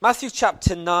Matthew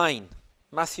chapter 9.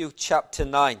 Matthew chapter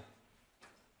 9.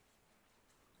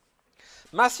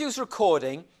 Matthew's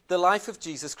recording the life of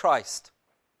Jesus Christ.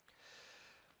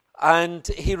 And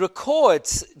he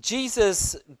records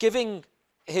Jesus giving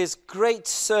his great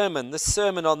sermon, the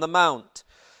Sermon on the Mount,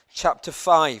 chapter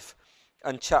 5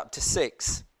 and chapter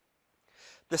 6.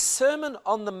 The Sermon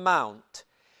on the Mount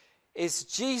is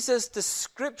Jesus'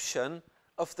 description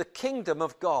of the kingdom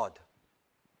of God.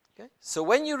 Okay? So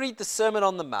when you read the Sermon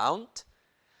on the Mount,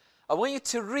 I want you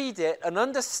to read it and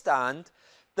understand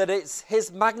that it's his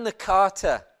Magna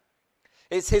Carta.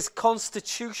 It's his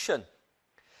constitution.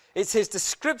 It's his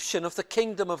description of the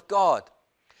kingdom of God.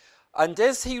 And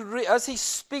as he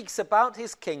speaks about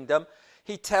his kingdom,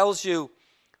 he tells you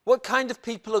what kind of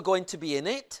people are going to be in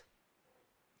it.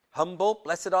 Humble,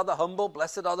 blessed are the humble,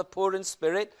 blessed are the poor in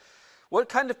spirit. What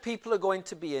kind of people are going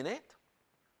to be in it?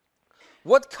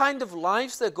 What kind of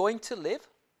lives they're going to live?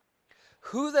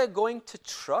 Who they're going to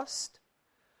trust?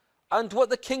 And what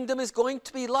the kingdom is going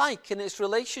to be like in its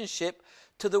relationship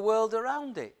to the world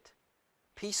around it.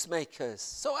 Peacemakers.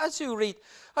 So as you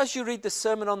read the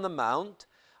Sermon on the Mount,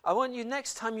 I want you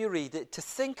next time you read it to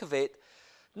think of it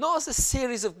not as a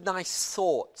series of nice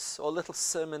thoughts or little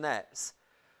sermonettes,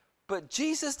 but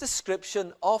Jesus'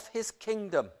 description of his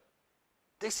kingdom.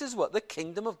 This is what the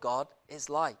kingdom of God is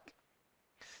like.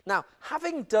 Now,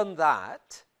 having done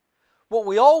that, what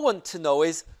we all want to know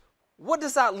is, what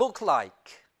does that look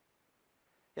like?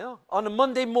 You know, on a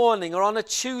Monday morning or on a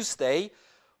Tuesday,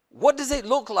 what does it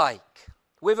look like?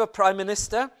 We have a prime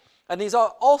minister, and he's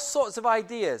got all sorts of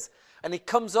ideas. And he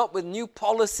comes up with new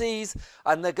policies,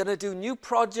 and they're going to do new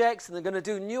projects, and they're going to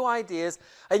do new ideas.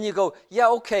 And you go, yeah,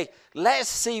 okay, let's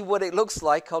see what it looks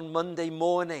like on Monday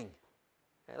morning.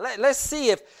 Let's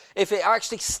see if it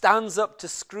actually stands up to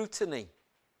scrutiny.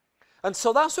 And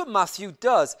so that's what Matthew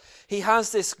does. He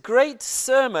has this great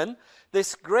sermon,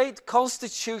 this great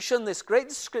constitution, this great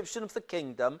description of the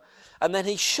kingdom, and then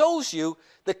he shows you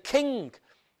the king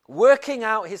working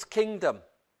out his kingdom.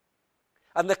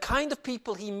 And the kind of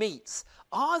people he meets,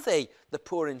 are they the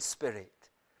poor in spirit?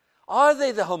 Are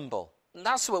they the humble? And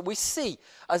that's what we see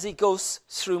as he goes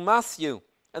through Matthew.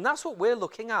 And that's what we're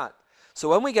looking at. So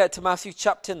when we get to Matthew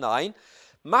chapter 9,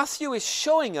 Matthew is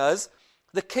showing us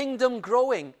the kingdom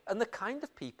growing and the kind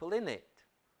of people in it.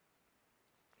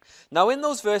 Now in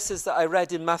those verses that I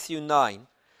read in Matthew 9,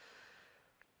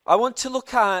 I want to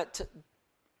look at,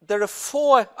 there are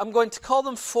four, I'm going to call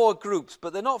them four groups,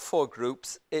 but they're not four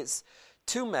groups. It's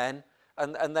two men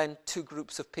and then two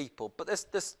groups of people. But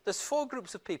there's four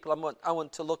groups of people I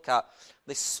want to look at.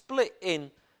 They're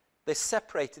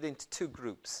separated into two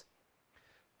groups.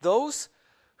 Those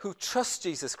who trust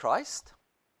Jesus Christ,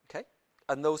 okay,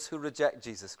 and those who reject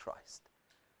Jesus Christ.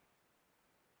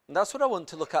 And that's what I want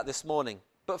to look at this morning.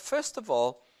 But first of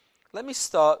all, let me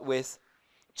start with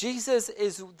Jesus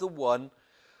is the one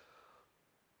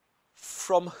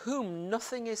from whom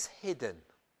nothing is hidden.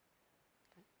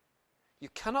 You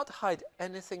cannot hide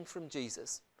anything from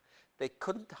Jesus. They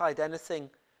couldn't hide anything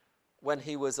when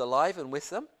he was alive and with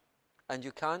them, and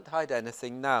you can't hide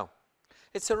anything now.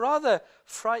 It's a rather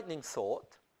frightening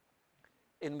thought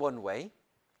in one way,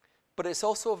 but it's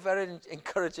also a very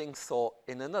encouraging thought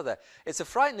in another. It's a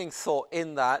frightening thought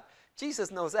in that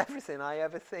Jesus knows everything I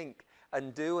ever think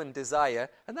and do and desire,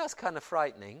 and that's kind of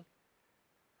frightening.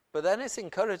 But then it's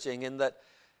encouraging in that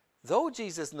though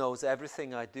Jesus knows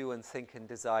everything I do and think and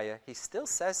desire, he still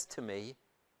says to me,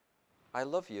 I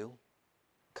love you,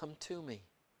 come to me.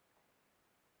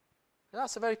 And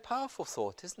that's a very powerful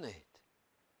thought, isn't it?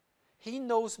 He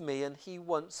knows me and he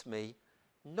wants me,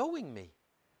 knowing me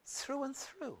through and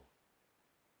through.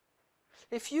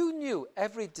 If you knew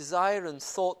every desire and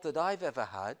thought that I've ever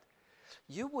had,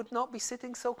 you would not be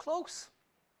sitting so close.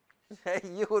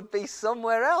 You would be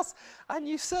somewhere else, and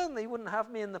you certainly wouldn't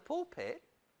have me in the pulpit.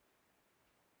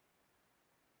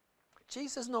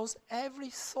 Jesus knows every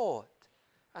thought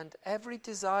and every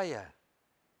desire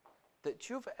that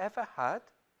you've ever had,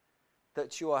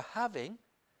 that you are having,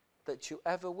 that you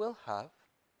ever will have.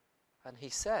 And he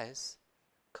says,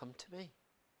 come to me.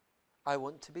 I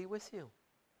want to be with you.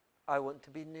 I want to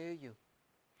be near you.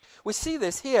 We see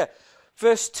this here,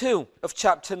 verse 2 of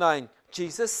chapter 9.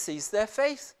 Jesus sees their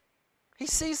faith. He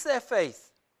sees their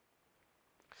faith.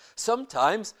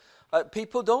 Sometimes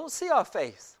people don't see our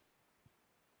faith.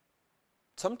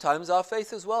 Sometimes our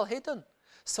faith is well hidden.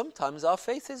 Sometimes our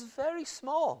faith is very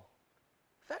small.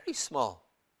 Very small.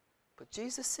 But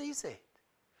Jesus sees it.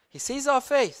 He sees our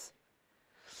faith.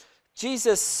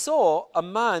 Jesus saw a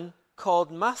man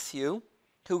called Matthew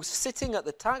who's sitting at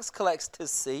the tax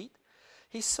collector's seat.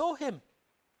 He saw him.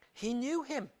 He knew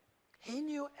him. He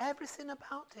knew everything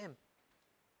about him.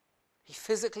 He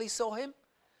physically saw him,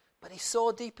 but he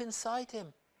saw deep inside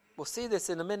him. We'll see this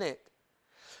in a minute.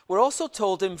 We're also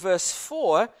told in verse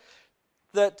 4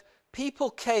 that people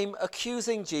came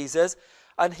accusing Jesus,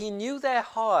 and he knew their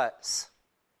hearts.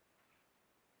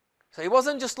 So he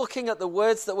wasn't just looking at the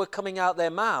words that were coming out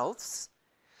their mouths.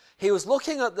 He was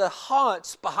looking at the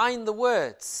hearts behind the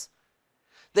words.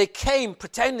 They came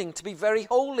pretending to be very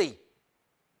holy.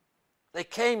 They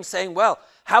came saying, well,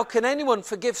 how can anyone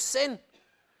forgive sin?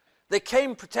 They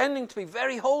came pretending to be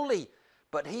very holy,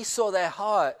 but he saw their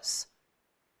hearts.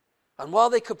 And while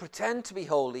they could pretend to be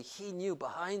holy, he knew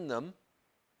behind them,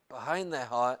 behind their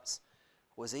hearts,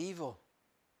 was evil.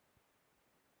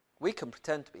 We can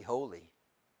pretend to be holy,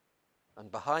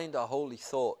 and behind our holy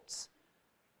thoughts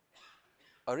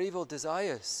are evil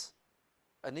desires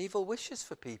and evil wishes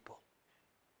for people.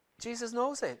 Jesus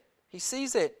knows it. He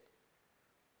sees it.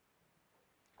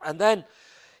 And then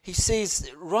he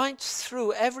sees right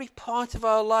through every part of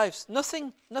our lives.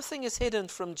 Nothing is hidden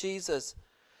from Jesus.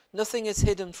 Nothing is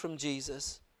hidden from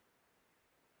Jesus.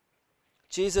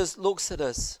 Jesus looks at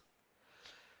us.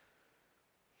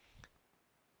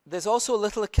 There's also a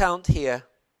little account here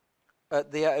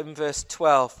in verse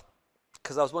 12,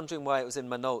 because I was wondering why it was in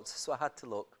my notes, so I had to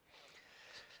look,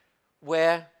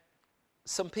 where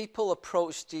some people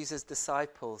approached Jesus'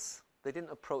 disciples. They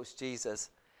didn't approach Jesus,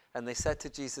 and they said to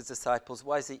Jesus' disciples,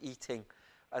 why is he eating?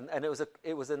 And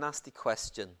it was a nasty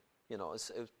question.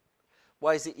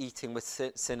 Why is he eating with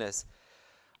sinners?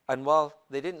 And while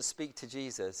they didn't speak to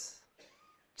Jesus,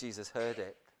 Jesus heard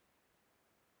it.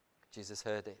 Jesus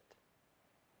heard it.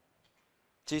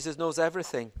 Jesus knows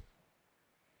everything.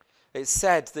 It's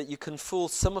said that you can fool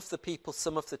some of the people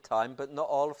some of the time, but not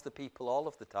all of the people all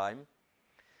of the time.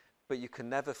 But you can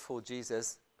never fool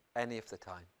Jesus any of the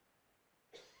time.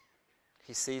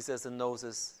 He sees us and knows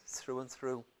us through and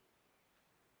through.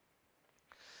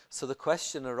 So the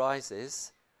question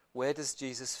arises, where does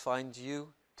Jesus find you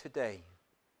today?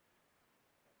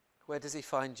 Where does he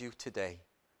find you today?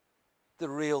 The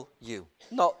real you.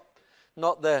 Not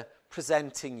the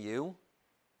presenting you,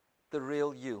 the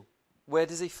real you. Where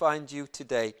does he find you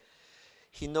today?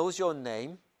 He knows your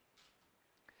name.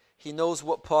 He knows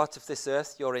what part of this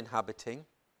earth you're inhabiting.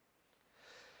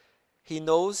 He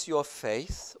knows your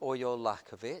faith or your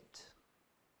lack of it.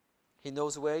 He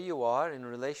knows where you are in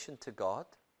relation to God,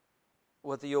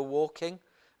 whether you're walking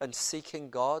and seeking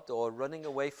God or running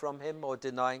away from him or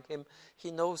denying him.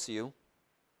 He knows you.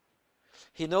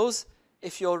 He knows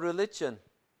if your religion,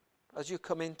 as you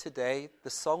come in today, the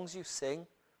songs you sing,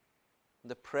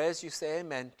 the prayers you say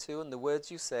amen to, and the words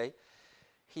you say,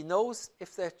 he knows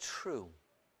if they're true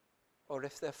or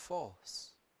if they're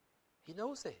false. He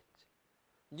knows it.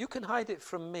 You can hide it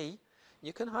from me.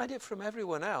 You can hide it from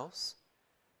everyone else,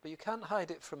 but you can't hide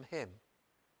it from him.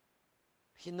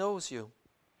 He knows you.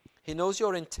 He knows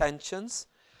your intentions,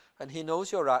 and he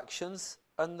knows your actions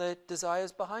and the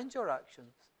desires behind your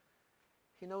actions.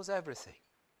 He knows everything.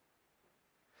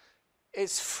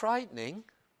 It's frightening,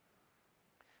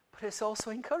 but it's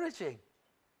also encouraging.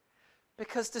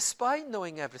 Because despite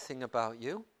knowing everything about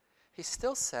you, he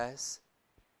still says,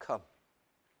 come.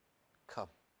 Come.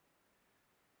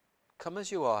 Come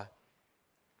as you are.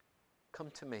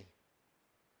 Come to me,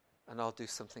 and I'll do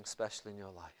something special in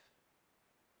your life.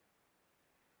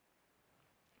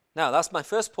 Now, that's my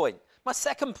first point. My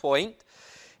second point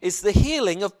is the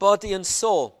healing of body and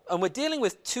soul. And we're dealing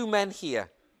with two men here.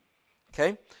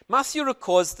 Okay? Matthew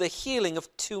records the healing of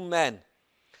two men.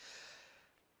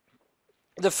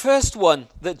 The first one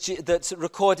that's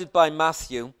recorded by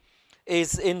Matthew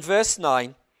is in verse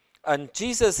 9. And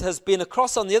Jesus has been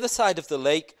across on the other side of the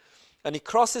lake, and he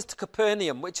crosses to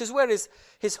Capernaum, which is where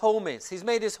his home is. He's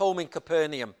made his home in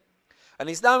Capernaum. And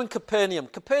he's now in Capernaum.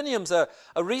 Capernaum's a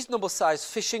reasonable-sized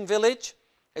fishing village.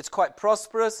 It's quite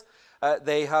prosperous.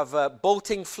 They have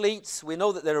boating fleets. We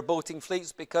know that there are boating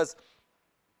fleets because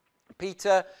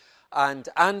Peter and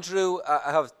Andrew,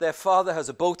 their father has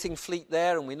a boating fleet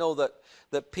there, and we know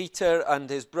that Peter and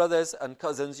his brothers and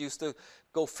cousins used to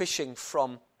go fishing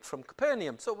from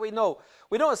Capernaum. So we know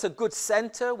it's a good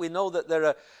center. We know that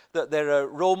there are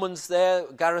Romans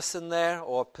there, garrison there,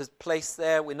 or place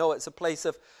there. We know it's a place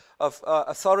of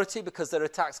authority because there are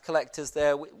tax collectors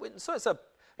there. So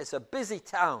it's a busy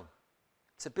town.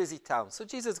 It's a busy town. So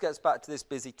Jesus gets back to this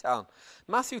busy town.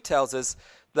 Matthew tells us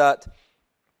that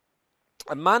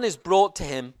a man is brought to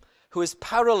him who is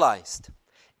paralyzed.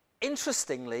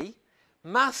 Interestingly,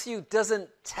 Matthew doesn't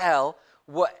tell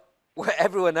what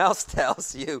everyone else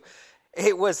tells you.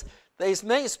 It was his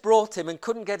mates brought him and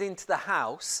couldn't get into the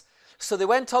house, so they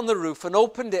went on the roof and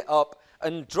opened it up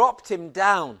and dropped him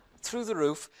down through the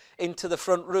roof into the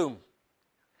front room.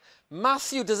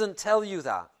 Matthew doesn't tell you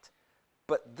that,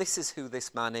 but this is who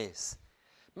this man is.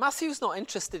 Matthew's not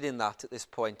interested in that at this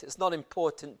point. It's not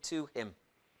important to him.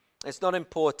 It's not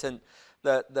important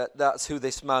that that's who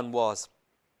this man was.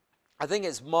 I think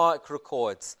it's Mark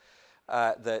records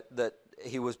that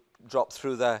he was dropped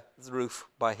through the roof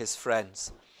by his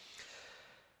friends.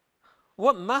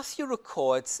 What Matthew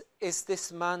records is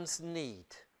this man's need.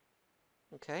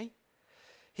 Okay?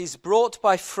 He's brought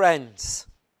by friends,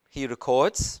 he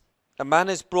records. A man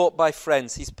is brought by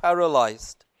friends. He's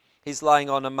paralyzed. He's lying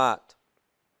on a mat.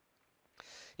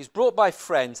 He's brought by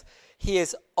friends. He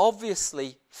is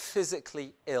obviously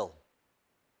physically ill.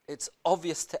 It's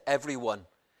obvious to everyone.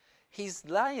 He's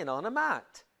lying on a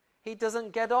mat. He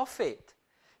doesn't get off it.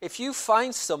 If you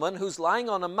find someone who's lying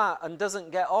on a mat and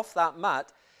doesn't get off that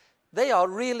mat, they are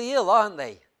really ill, aren't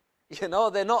they? You know,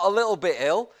 they're not a little bit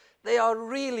ill. They are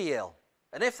really ill.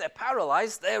 And if they're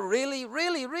paralyzed, they're really,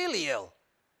 really, really ill.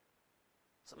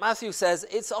 So Matthew says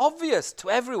it's obvious to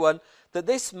everyone that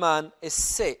this man is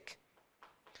sick.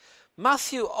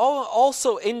 Matthew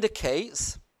also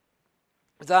indicates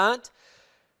that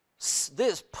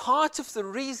this part of the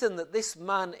reason that this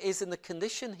man is in the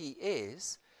condition he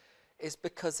is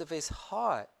because of his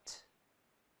heart,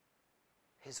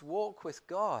 his walk with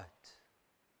God.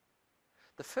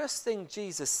 The first thing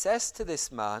Jesus says to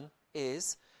this man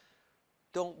is,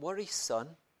 "Don't worry,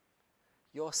 son,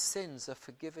 your sins are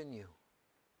forgiven you."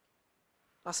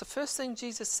 That's the first thing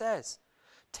Jesus says.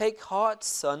 Take heart,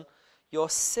 son, your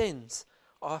sins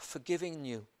are forgiven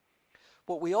you.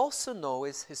 What we also know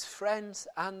is his friends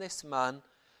and this man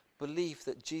believe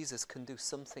that Jesus can do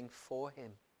something for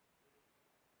him.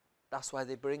 That's why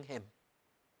they bring him.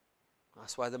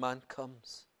 That's why the man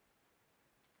comes.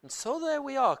 And so there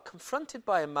we are, confronted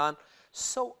by a man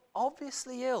so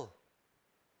obviously ill.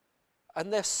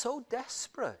 And they're so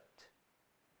desperate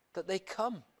that they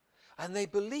come and they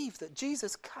believe that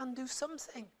Jesus can do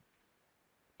something.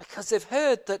 Because they've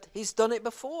heard that he's done it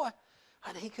before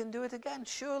and he can do it again,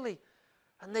 surely.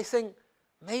 And they think,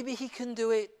 maybe he can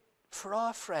do it for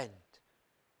our friend.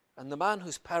 And the man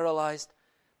who's paralyzed,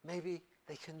 maybe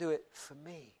they can do it for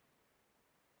me.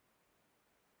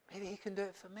 Maybe he can do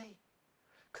it for me.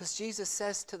 Because Jesus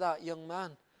says to that young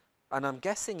man, and I'm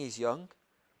guessing he's young,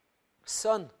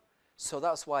 son. So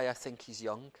that's why I think he's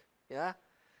young, yeah?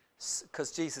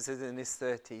 Because Jesus is in his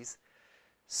 30s.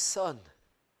 Son,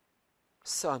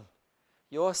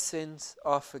 your sins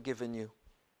are forgiven you.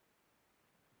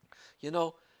 You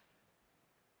know,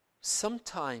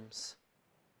 sometimes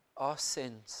our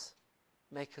sins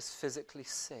make us physically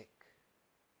sick.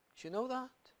 Do you know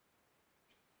that?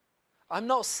 I'm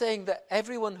not saying that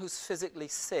everyone who's physically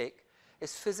sick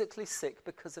is physically sick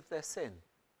because of their sin.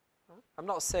 I'm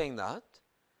not saying that.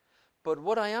 But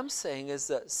what I am saying is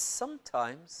that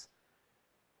sometimes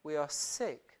we are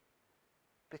sick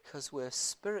because we're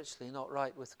spiritually not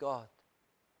right with God.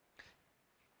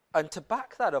 And to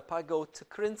back that up, I go to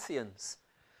Corinthians,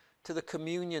 to the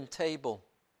communion table.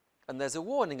 And there's a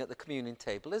warning at the communion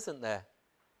table, isn't there?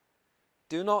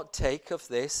 Do not take of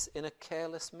this in a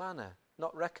careless manner,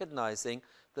 not recognizing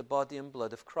the body and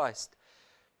blood of Christ.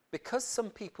 Because some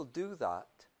people do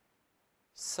that,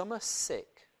 some are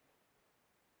sick,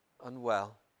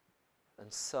 unwell,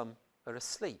 and some are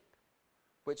asleep,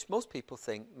 which most people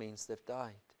think means they've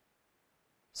died.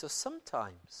 So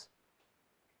sometimes,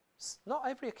 not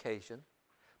every occasion,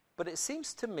 but it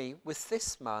seems to me with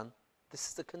this man, this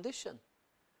is the condition.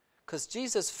 Because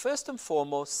Jesus first and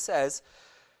foremost says,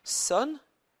 son,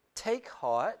 take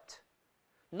heart.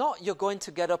 Not you're going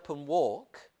to get up and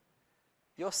walk.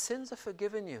 Your sins are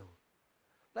forgiven you.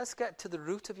 Let's get to the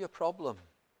root of your problem.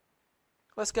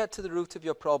 Let's get to the root of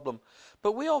your problem.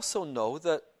 But we also know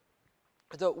that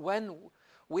when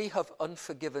we have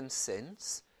unforgiven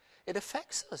sins, it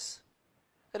affects us.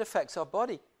 It affects our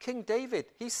body. King David,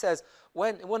 he says,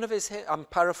 when one of his, I'm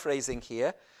paraphrasing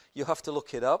here, you have to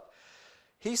look it up.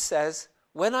 He says,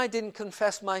 when I didn't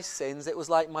confess my sins, it was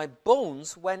like my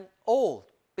bones went old,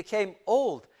 became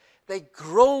old. They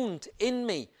groaned in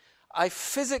me. I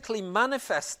physically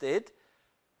manifested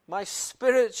my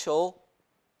spiritual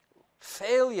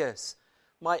failures,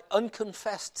 my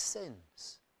unconfessed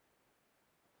sins.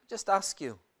 Just ask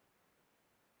you.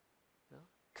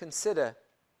 Consider.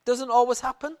 Doesn't always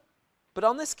happen, but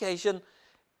on this occasion,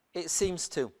 it seems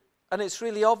to. And it's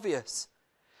really obvious.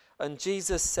 And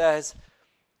Jesus says,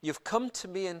 you've come to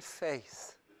me in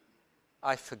faith.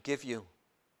 I forgive you.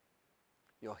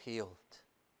 You're healed.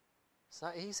 Is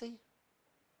that easy?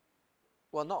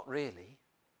 Well, not really.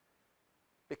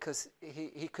 Because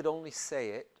he could only say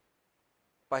it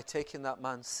by taking that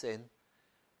man's sin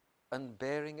and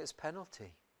bearing its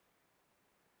penalty.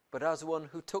 But as one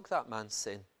who took that man's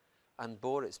sin and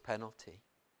bore its penalty,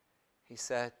 he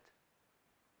said,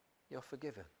 you're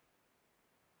forgiven.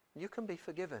 You can be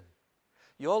forgiven.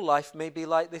 Your life may be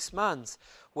like this man's,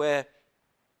 where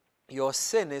your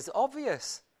sin is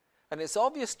obvious. And it's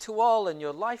obvious to all, and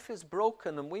your life is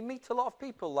broken. And we meet a lot of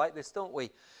people like this, don't we?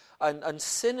 And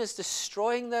sin is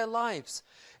destroying their lives.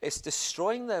 It's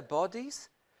destroying their bodies.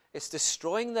 It's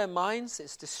destroying their minds.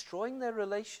 It's destroying their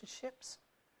relationships.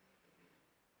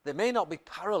 They may not be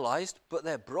paralyzed, but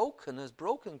they're broken as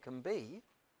broken can be.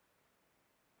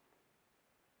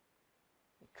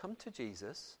 Come to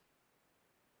Jesus.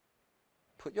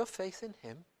 Put your faith in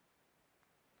him.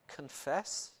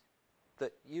 Confess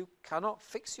that you cannot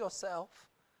fix yourself.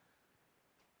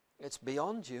 It's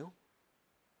beyond you.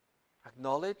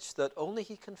 Acknowledge that only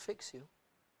he can fix you.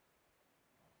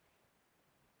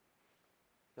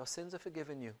 Your sins are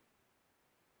forgiven you.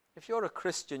 If you're a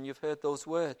Christian, you've heard those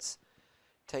words.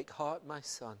 Take heart, my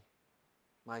son,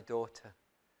 my daughter.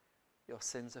 Your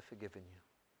sins are forgiven you.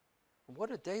 And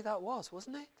what a day that was,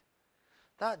 wasn't it?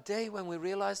 That day when we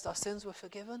realized our sins were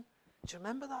forgiven. Do you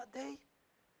remember that day?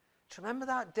 Do you remember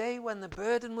that day when the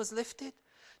burden was lifted?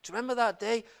 Do you remember that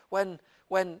day when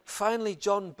finally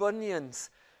John Bunyan's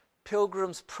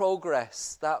Pilgrim's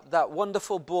Progress, that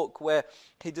wonderful book where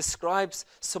he describes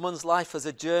someone's life as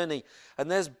a journey, and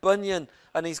there's Bunyan,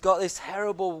 and he's got this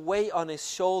terrible weight on his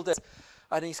shoulders,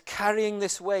 and he's carrying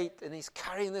this weight, and he's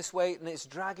carrying this weight, and it's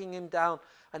dragging him down,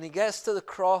 and he gets to the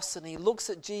cross, and he looks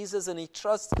at Jesus, and he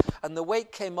trusts, and the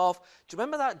weight came off. Do you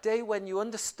remember that day when you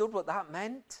understood what that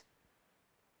meant?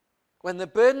 When the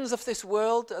burdens of this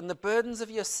world and the burdens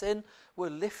of your sin were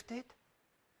lifted,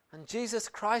 and Jesus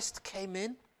Christ came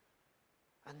in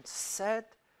and said,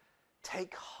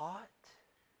 take heart,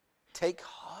 take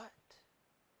heart.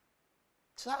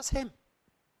 So that's him.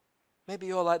 Maybe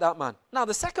you're like that man. Now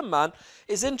the second man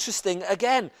is interesting.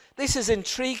 Again, this is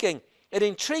intriguing. It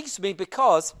intrigues me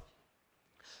because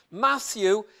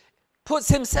Matthew puts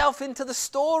himself into the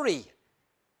story.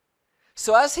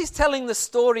 So as he's telling the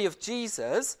story of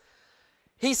Jesus,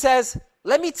 he says,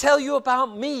 let me tell you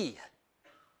about me.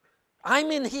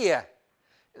 I'm in here.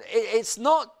 It's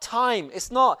not time. It's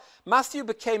not. Matthew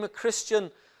became a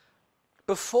Christian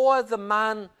before the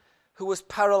man who was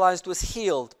paralyzed was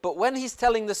healed. But when he's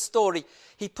telling the story,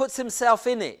 he puts himself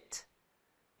in it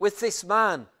with this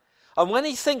man. And when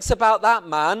he thinks about that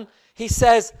man, he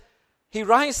says, he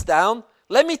writes down,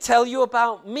 let me tell you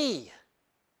about me.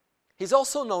 He's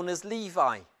also known as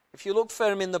Levi. If you look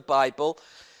for him in the Bible,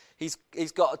 he's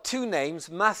got two names,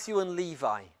 Matthew and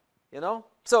Levi, you know.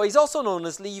 So he's also known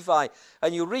as Levi.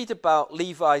 And you read about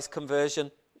Levi's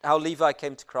conversion, how Levi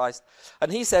came to Christ.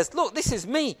 And he says, look, this is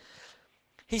me.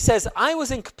 He says, I was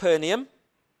in Capernaum,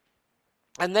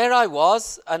 and there I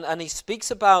was. And he speaks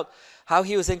about how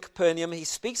he was in Capernaum. He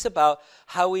speaks about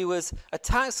how he was a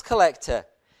tax collector.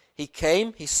 He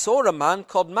came, he saw a man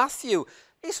called Matthew.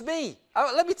 It's me.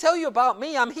 Let me tell you about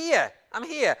me. I'm here.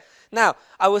 Now,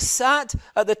 I was sat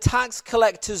at the tax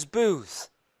collector's booth.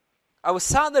 I was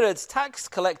sat there at the tax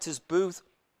collector's booth,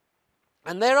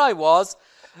 and there I was,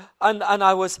 and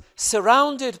I was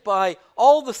surrounded by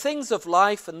all the things of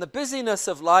life and the busyness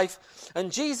of life,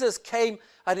 and Jesus came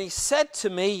and he said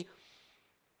to me,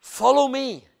 follow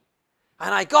me.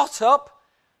 And I got up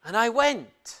and I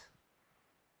went.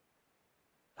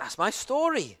 That's my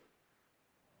story.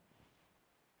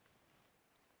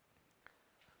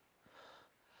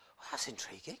 Well, that's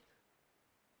intriguing.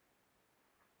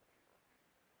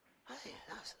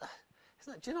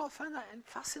 Do you not find that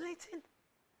fascinating?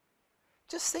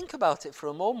 Just think about it for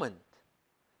a moment.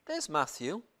 There's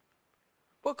Matthew.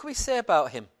 What can we say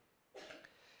about him?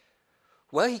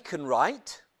 Well, he can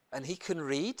write, and he can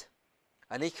read,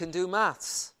 and he can do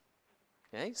maths.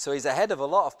 Okay? So he's ahead of a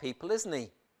lot of people, isn't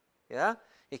he? Yeah?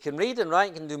 He can read and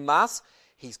write, he can do maths.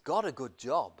 He's got a good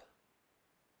job.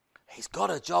 He's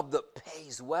got a job that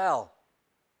pays well.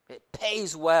 It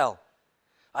pays well.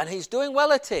 And he's doing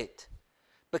well at it,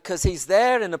 because he's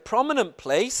there in a prominent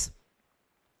place,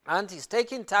 and he's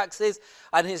taking taxes,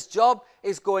 and his job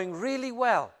is going really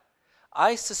well.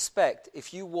 I suspect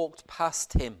if you walked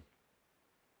past him,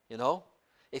 you know,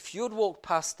 if you'd walked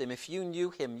past him, if you knew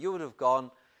him, you would have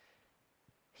gone,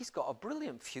 he's got a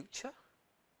brilliant future.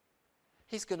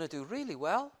 He's going to do really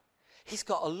well. He's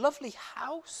got a lovely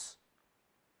house.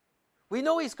 We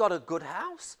know he's got a good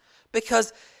house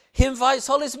because he invites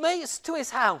all his mates to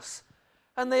his house.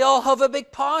 And they all have a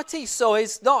big party. So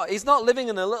he's not living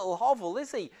in a little hovel,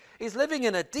 is he? He's living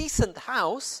in a decent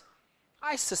house.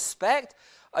 I suspect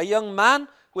a young man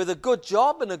with a good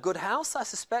job and a good house, I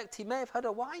suspect he may have had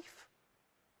a wife.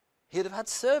 He'd have had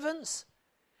servants.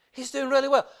 He's doing really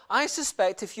well. I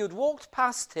suspect if you'd walked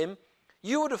past him,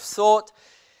 you would have thought,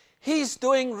 he's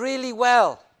doing really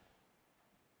well.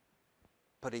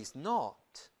 But he's not.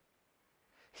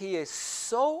 He is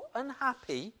so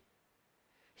unhappy.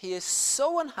 He is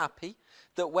so unhappy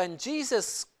that when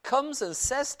Jesus comes and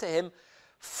says to him,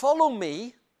 follow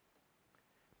me,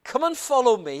 come and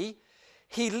follow me,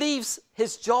 he leaves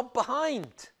his job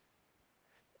behind.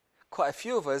 Quite a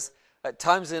few of us, at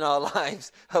times in our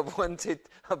lives, have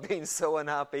been so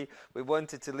unhappy, we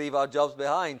wanted to leave our jobs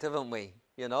behind, haven't we?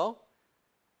 You know?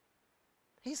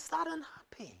 He's that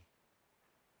unhappy.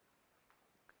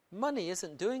 Money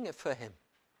isn't doing it for him.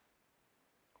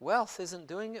 Wealth isn't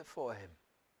doing it for him.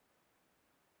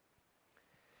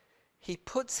 He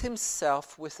puts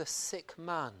himself with a sick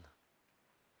man.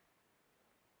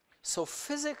 So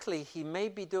physically he may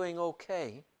be doing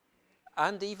okay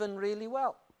and even really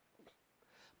well.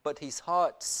 But his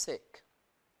heart's sick.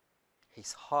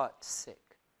 His heart's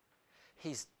sick.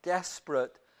 He's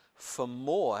desperate for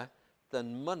more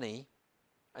than money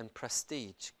and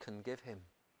prestige can give him.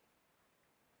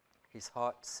 His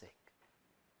heart's sick.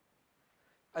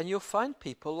 And you'll find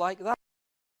people like that.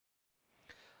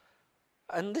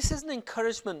 And this is an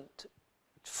encouragement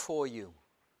for you.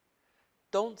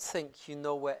 Don't think you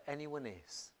know where anyone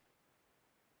is.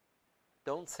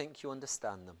 Don't think you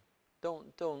understand them.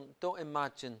 Don't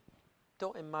imagine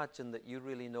that you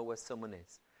really know where someone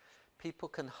is. People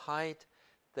can hide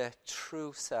their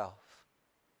true self.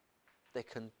 They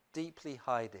can deeply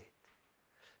hide it.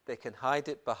 They can hide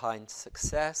it behind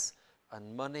success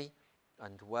and money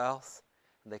and wealth.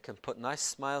 And they can put nice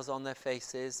smiles on their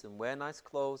faces and wear nice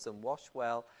clothes and wash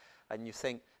well. And you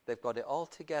think they've got it all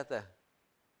together.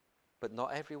 But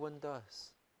not everyone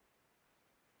does.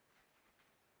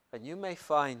 And you may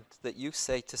find that you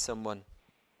say to someone,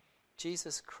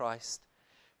 Jesus Christ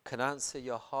can answer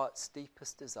your heart's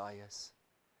deepest desires.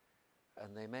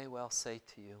 And they may well say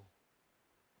to you,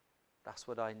 that's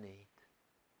what I need.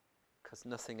 Because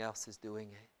nothing else is doing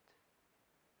it.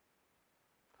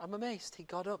 I'm amazed. He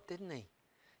got up, didn't he?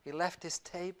 He left his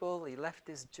table, he left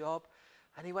his job,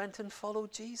 and he went and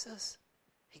followed Jesus.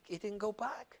 He didn't go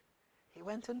back. He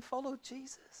went and followed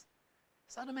Jesus.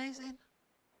 Is that amazing?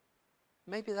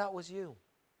 Maybe that was you.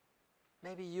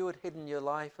 Maybe you had hidden your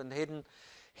life and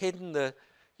hidden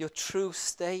your true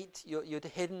state. You'd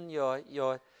hidden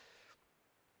your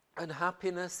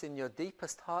unhappiness in your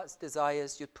deepest heart's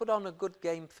desires. You'd put on a good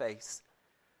game face,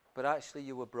 but actually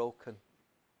you were broken.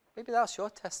 Maybe that's your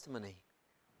testimony.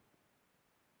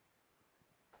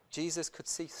 Jesus could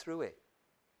see through it.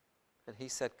 And he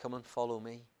said, come and follow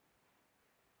me.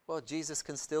 Well, Jesus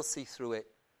can still see through it.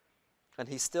 And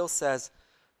he still says,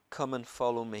 come and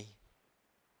follow me.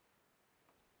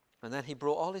 And then he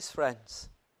brought all his friends.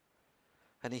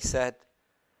 And he said,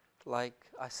 like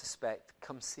I suspect,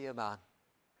 come see a man.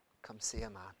 Come see a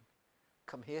man.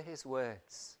 Come hear his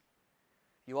words.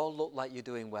 You all look like you're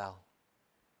doing well.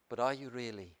 But are you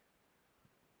really?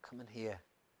 Come and hear.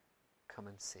 Come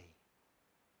and see.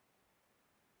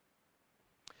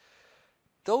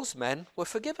 Those men were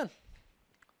forgiven.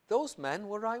 Those men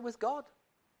were right with God.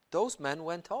 Those men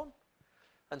went on.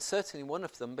 And certainly one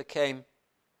of them became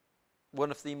one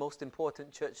of the most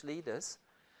important church leaders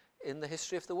in the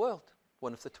history of the world.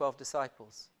 One of the 12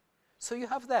 disciples. So you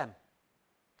have them.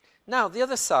 Now, the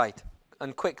other side,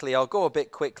 and quickly, I'll go a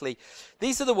bit quickly.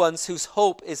 These are the ones whose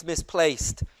hope is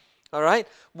misplaced. All right?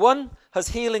 One has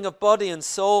healing of body and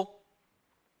soul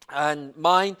and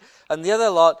mind, and the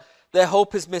other lot, their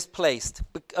hope is misplaced.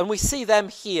 And we see them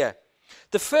here.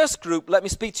 The first group, let me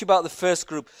speak to you about the first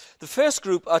group. The first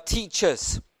group are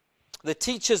teachers. The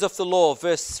teachers of the law,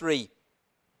 verse 3.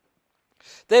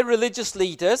 They're religious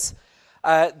leaders.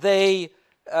 They've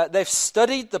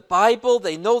studied the Bible.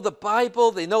 They know the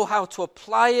Bible. They know how to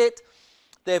apply it.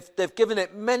 They've given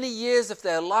it many years of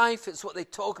their life. It's what they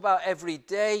talk about every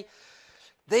day.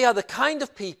 They are the kind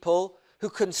of people who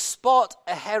can spot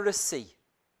a heresy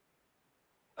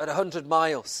at 100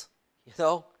 miles. You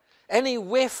know, any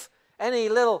whiff, any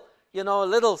little,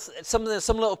 some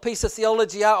little piece of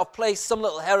theology out of place, some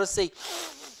little heresy.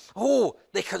 Oh,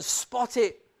 they can spot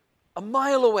it a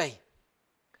mile away.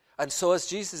 And so as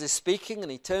Jesus is speaking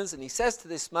and he turns and he says to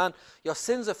this man, your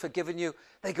sins are forgiven you,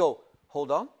 they go,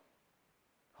 hold on.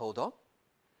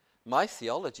 My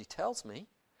theology tells me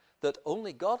that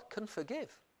only God can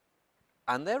forgive.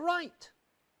 And they're right.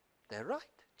 They're right.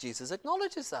 Jesus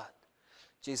acknowledges that.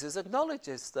 Jesus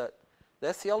acknowledges that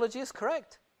their theology is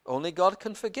correct. Only God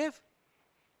can forgive.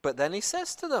 But then he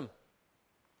says to them,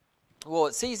 well,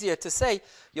 it's easier to say,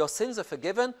 your sins are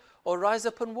forgiven, or rise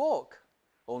up and walk.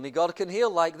 Only God can heal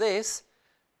like this.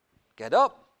 get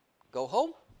up, go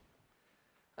home.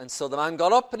 And so the man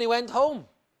got up and he went home.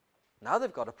 Now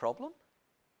they've got a problem.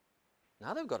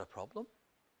 Now they've got a problem.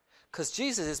 Because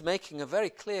Jesus is making a very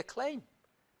clear claim.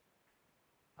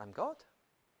 I'm God.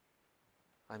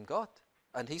 I'm God.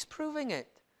 And he's proving it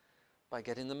by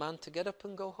getting the man to get up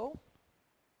and go home.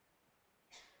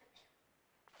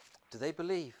 Do they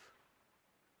believe?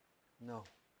 No.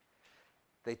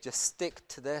 They just stick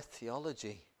to their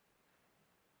theology.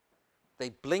 They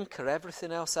blinker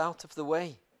everything else out of the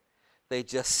way. They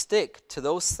just stick to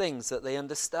those things that they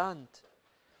understand.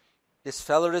 This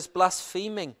fella is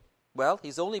blaspheming. Well,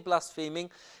 he's only blaspheming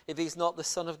if he's not the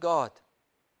Son of God.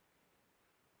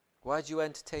 Why do you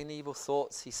entertain evil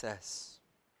thoughts, he says.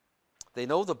 They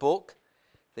know the book,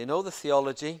 they know the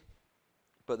theology,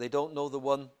 but they don't know the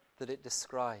one that it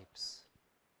describes.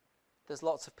 There's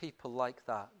lots of people like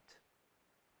that.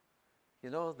 You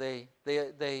know, they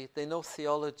know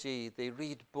theology, they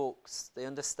read books, they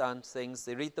understand things,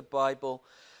 they read the Bible.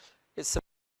 It's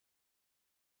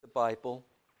the Bible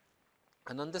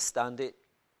and understand it,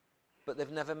 but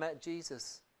they've never met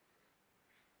Jesus.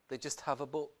 They just have a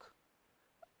book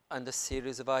and a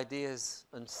series of ideas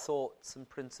and thoughts and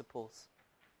principles.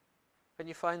 And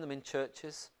you find them in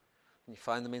churches, and you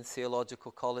find them in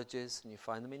theological colleges, and you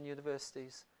find them in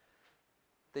universities.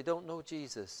 They don't know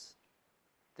Jesus.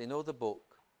 They know the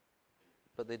book,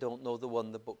 but they don't know the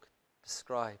one the book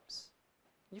describes.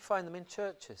 You find them in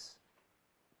churches.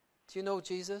 Do you know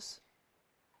Jesus?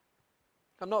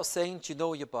 I'm not saying, do you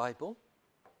know your Bible?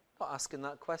 I'm not asking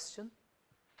that question.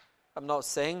 I'm not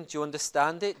saying, do you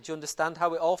understand it? Do you understand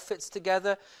how it all fits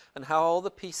together and how all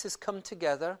the pieces come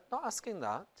together? I'm not asking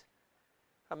that.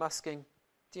 I'm asking,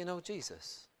 do you know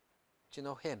Jesus? Do you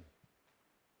know him?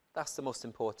 That's the most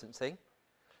important thing.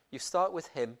 You start with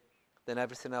him, then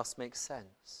everything else makes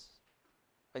sense.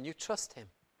 And you trust him,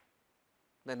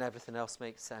 then everything else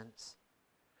makes sense.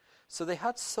 So they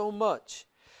had so much,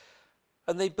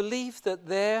 and they believed that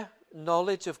their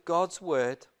knowledge of God's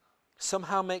word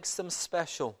somehow makes them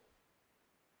special.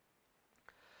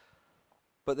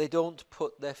 But they don't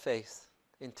put their faith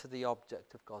into the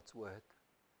object of God's word,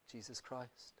 Jesus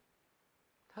Christ.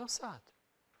 How sad.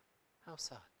 How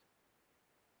sad.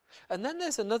 And then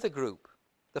there's another group,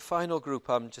 the final group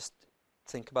I'm just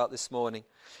thinking about this morning.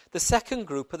 The second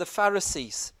group are the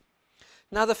Pharisees.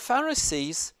 Now the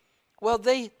Pharisees, well,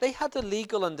 they had a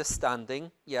legal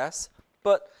understanding, yes,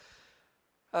 but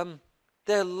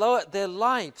their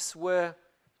lives were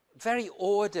very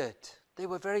ordered. They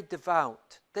were very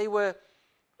devout. They were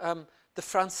the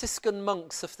Franciscan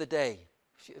monks of the day,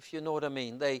 if you know what I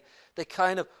mean. They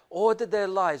kind of ordered their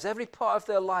lives. Every part of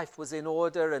their life was in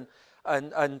order,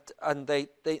 and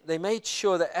they made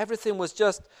sure that everything was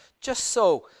just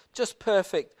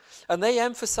perfect. And they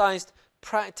emphasized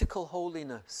practical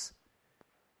holiness.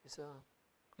 So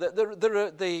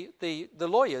the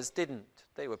lawyers didn't.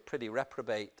 They were pretty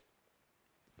reprobate.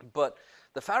 But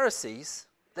the Pharisees,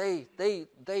 they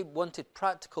wanted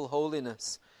practical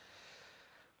holiness.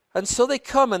 And so they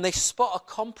come and they spot a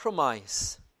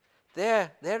compromise.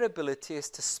 Their ability is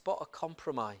to spot a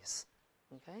compromise.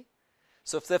 Okay?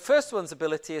 So if the first one's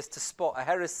ability is to spot a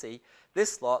heresy,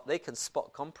 this lot, they can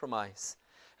spot compromise.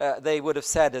 They would have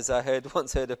said, as I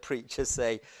once heard a preacher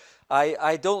say,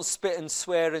 I don't spit and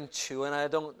swear and chew, and I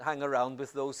don't hang around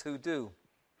with those who do.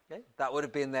 Okay? That would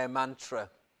have been their mantra.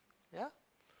 Yeah?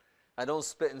 I don't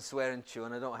spit and swear and chew,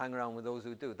 and I don't hang around with those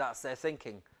who do. That's their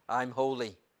thinking. I'm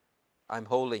holy. I'm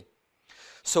holy.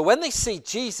 So when they see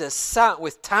Jesus sat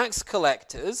with tax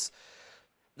collectors,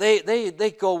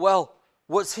 they go, well,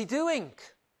 what's he doing?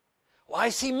 Why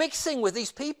is he mixing with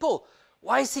these people?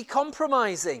 Why is he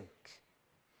compromising?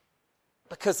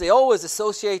 Because they always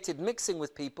associated mixing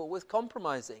with people with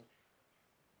compromising.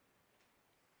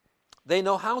 They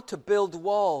know how to build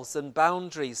walls and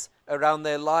boundaries around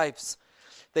their lives.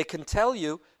 They can tell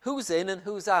you who's in and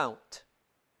who's out.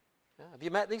 Yeah, have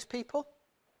you met these people?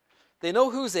 They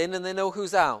know who's in and they know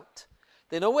who's out.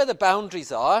 They know where the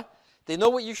boundaries are. They know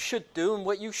what you should do and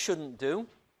what you shouldn't do.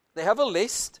 They have a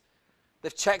list.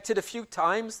 They've checked it a few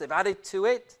times. They've added to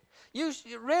it.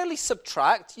 Usually, rarely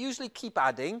subtract. Usually keep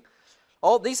adding.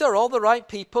 These are all the right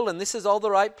people, and this is all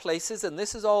the right places, and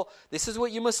this is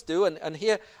what you must do. And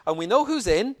here, and we know who's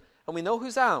in and we know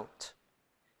who's out.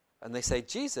 And they say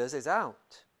Jesus is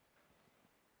out.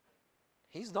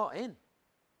 He's not in.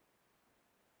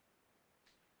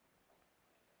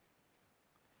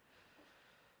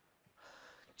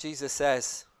 Jesus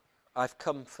says, I've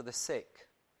come for the sick,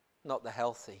 not the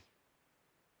healthy.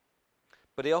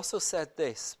 But he also said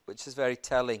this, which is very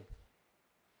telling.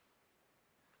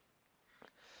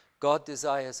 God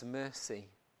desires mercy,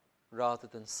 rather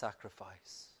than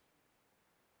sacrifice.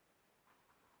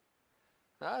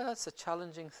 Now, that's a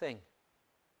challenging thing.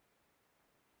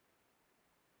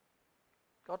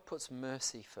 God puts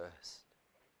mercy first.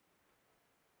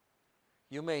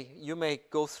 You may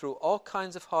go through all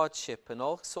kinds of hardship and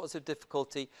all sorts of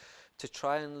difficulty to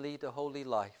try and lead a holy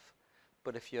life.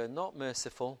 But if you're not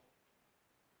merciful,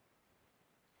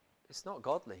 it's not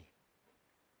godly.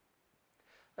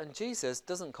 And Jesus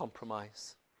doesn't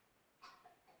compromise.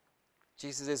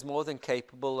 Jesus is more than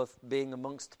capable of being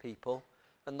amongst people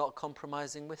and not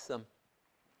compromising with them.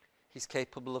 He's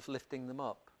capable of lifting them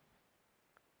up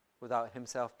without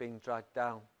himself being dragged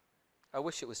down. I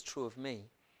wish it was true of me.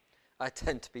 I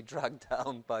tend to be dragged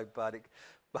down but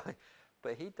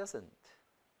he doesn't.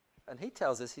 And he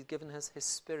tells us he's given us his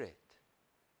Spirit.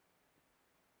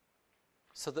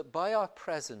 So that by our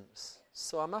presence,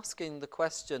 so I'm asking the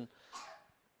question,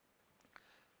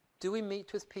 do we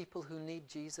meet with people who need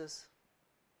Jesus?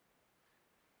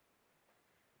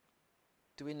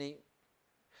 Do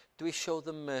we show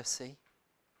them mercy?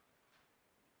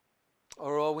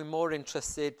 Or are we more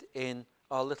interested in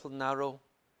our little narrow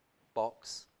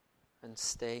box and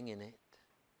staying in it?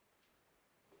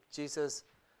 Jesus,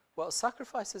 well,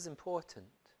 sacrifice is important,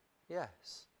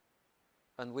 yes.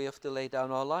 And we have to lay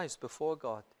down our lives before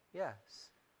God,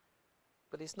 yes.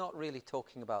 But he's not really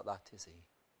talking about that, is he?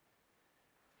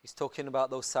 He's talking about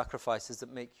those sacrifices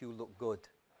that make you look good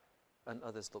and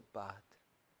others look bad.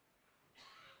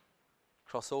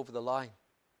 Cross over the line,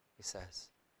 he says.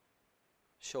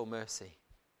 Show mercy.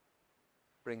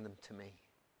 Bring them to me.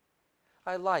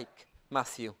 I like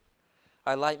Matthew.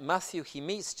 He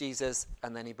meets Jesus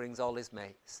and then he brings all his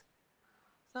mates.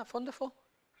 Isn't that wonderful?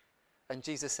 And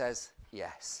Jesus says,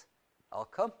 yes, I'll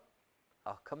come.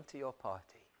 I'll come to your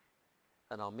party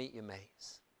and I'll meet your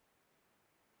mates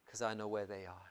because I know where they are.